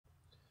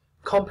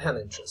compound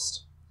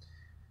interest.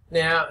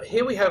 Now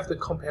here we have the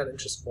compound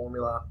interest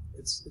formula.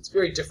 It's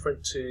very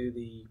different to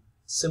the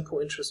simple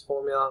interest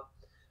formula,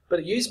 but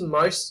it uses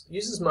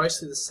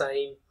mostly the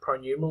same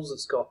pronumerals.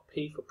 It's got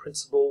P for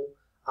principal,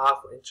 R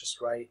for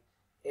interest rate,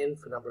 N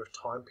for number of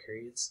time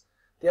periods.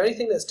 The only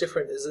thing that's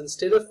different is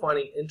instead of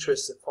finding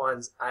interest, it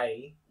finds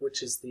A,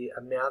 which is the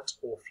amount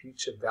or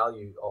future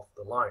value of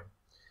the loan.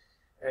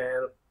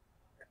 And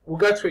we'll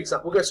go straight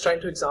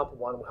into example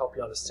 1 and we'll help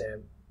you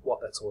understand what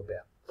that's all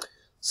about.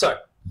 So,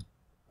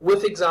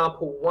 with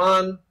example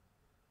 1,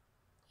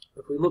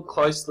 if we look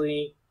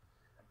closely,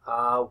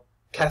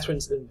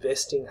 Catherine's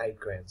investing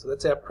 $8,000. So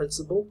that's our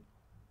principal.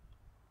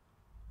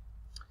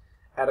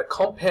 At a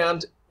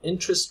compound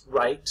interest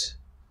rate,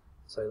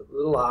 so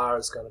little r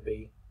is going to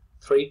be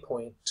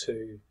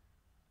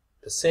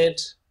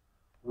 3.2%,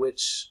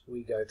 which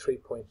we go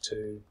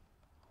 3.2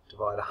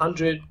 divide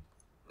 100,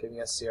 giving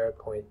us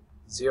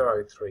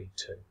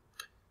 0.032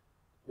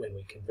 when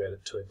we convert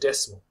it to a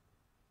decimal.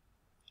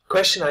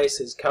 Question A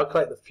says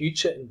calculate the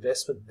future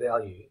investment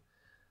value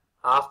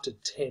after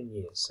 10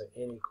 years, so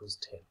n equals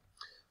 10.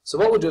 So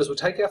what we'll do is we'll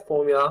take our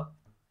formula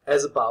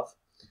as above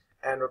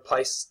and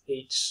replace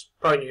each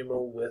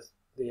pronumeral with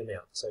the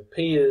amount. So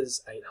P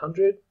is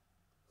 800,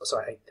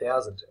 sorry,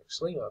 8,000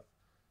 actually. I've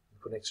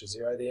put an extra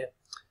 0 there.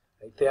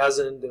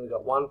 8,000, then we've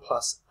got 1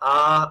 plus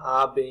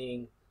R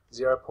being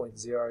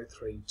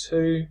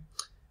 0.032,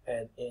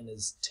 and N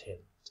is 10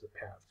 to the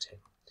power of 10.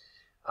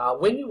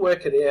 When you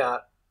work it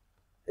out,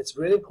 it's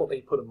really important that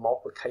you put a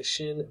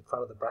multiplication in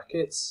front of the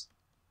brackets,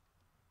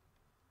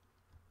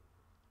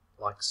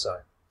 like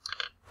so.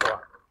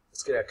 Alright,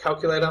 let's get our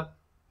calculator.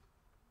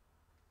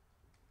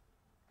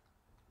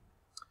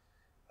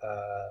 1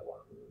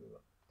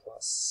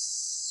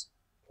 plus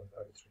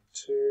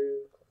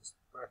 0.032, close the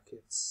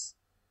brackets,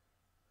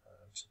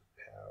 to the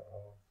power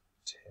of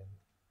 10.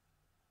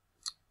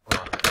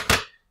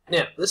 Right.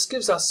 Now, this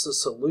gives us a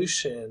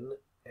solution,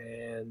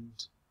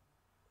 and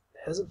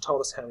it hasn't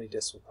told us how many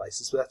decimal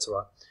places, but that's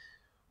alright.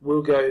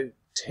 We'll go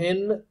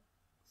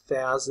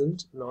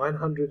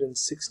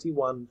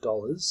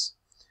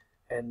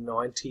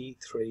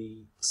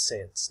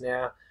 $10,961.93.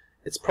 Now,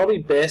 it's probably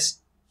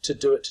best to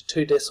do it to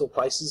 2 decimal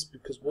places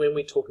because when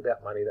we talk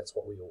about money, that's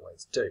what we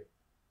always do.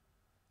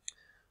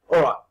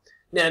 Alright,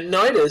 now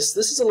notice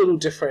this is a little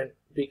different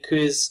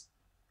because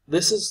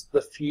this is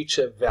the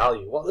future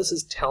value. What this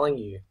is telling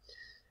you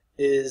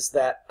is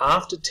that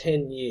after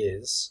 10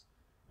 years,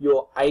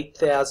 your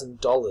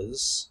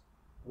 $8,000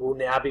 will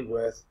now be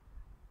worth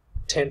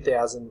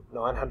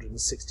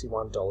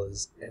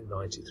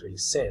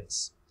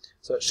 $10,961.93.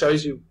 So it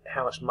shows you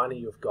how much money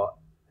you've got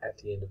at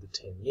the end of the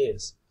 10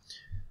 years.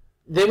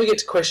 Then we get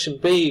to question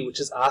B,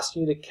 which is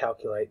asking you to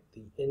calculate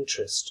the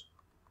interest,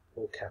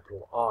 or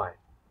capital I.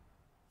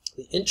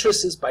 The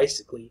interest is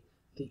basically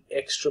the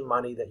extra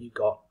money that you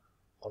got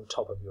on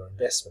top of your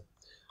investment.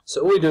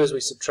 So all we do is we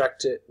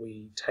subtract it,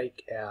 we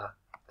take our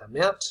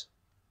amount,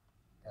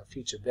 our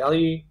future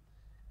value,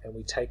 and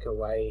we take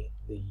away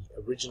the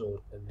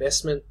original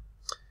investment,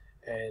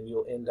 and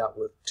you'll end up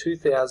with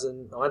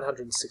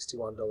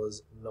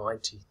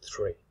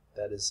 $2,961.93.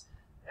 That is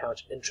how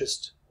much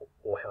interest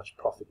or how much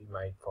profit you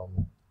made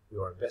from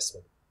your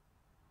investment.